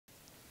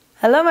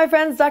Hello my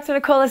friends, Dr.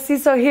 Nicola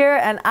Siso here,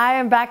 and I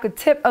am back with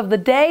tip of the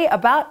day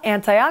about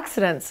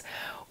antioxidants.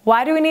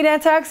 Why do we need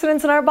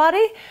antioxidants in our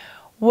body?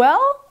 Well,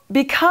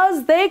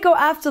 because they go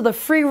after the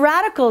free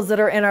radicals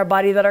that are in our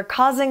body that are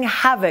causing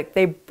havoc.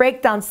 They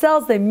break down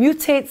cells, they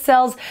mutate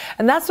cells,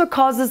 and that's what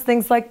causes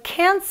things like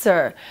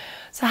cancer.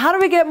 So how do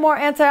we get more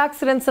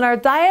antioxidants in our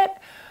diet?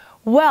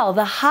 Well,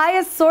 the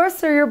highest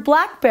source are your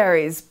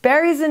blackberries.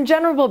 Berries in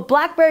general, but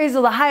blackberries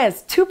are the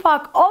highest.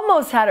 Tupac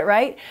almost had it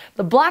right.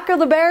 The blacker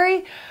the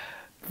berry,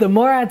 the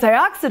more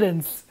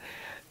antioxidants.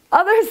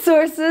 Other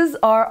sources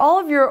are all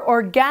of your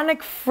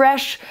organic,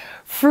 fresh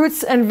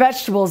fruits and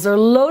vegetables are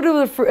loaded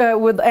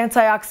with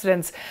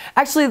antioxidants.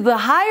 Actually, the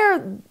higher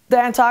the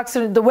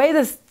antioxidant, the way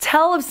to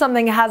tell if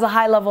something has a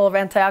high level of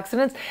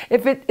antioxidants,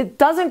 if it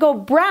doesn't go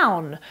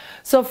brown.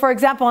 So for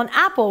example, an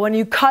apple, when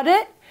you cut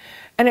it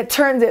and it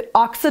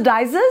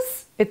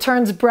oxidizes, it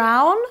turns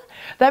brown,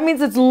 that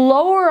means it's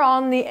lower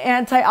on the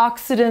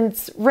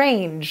antioxidants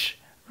range.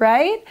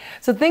 Right?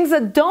 So things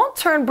that don't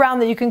turn brown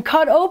that you can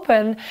cut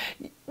open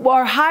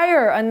are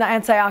higher in the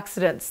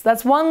antioxidants.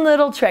 That's one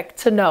little trick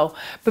to know.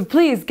 But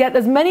please get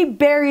as many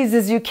berries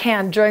as you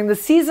can during the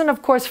season,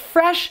 of course,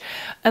 fresh.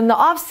 And the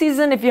off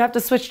season, if you have to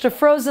switch to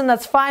frozen,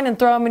 that's fine, and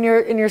throw them in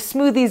your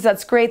smoothies.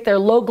 That's great. They're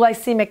low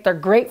glycemic. They're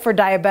great for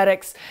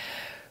diabetics.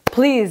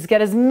 Please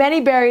get as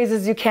many berries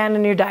as you can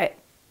in your diet.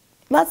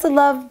 Lots of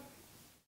love.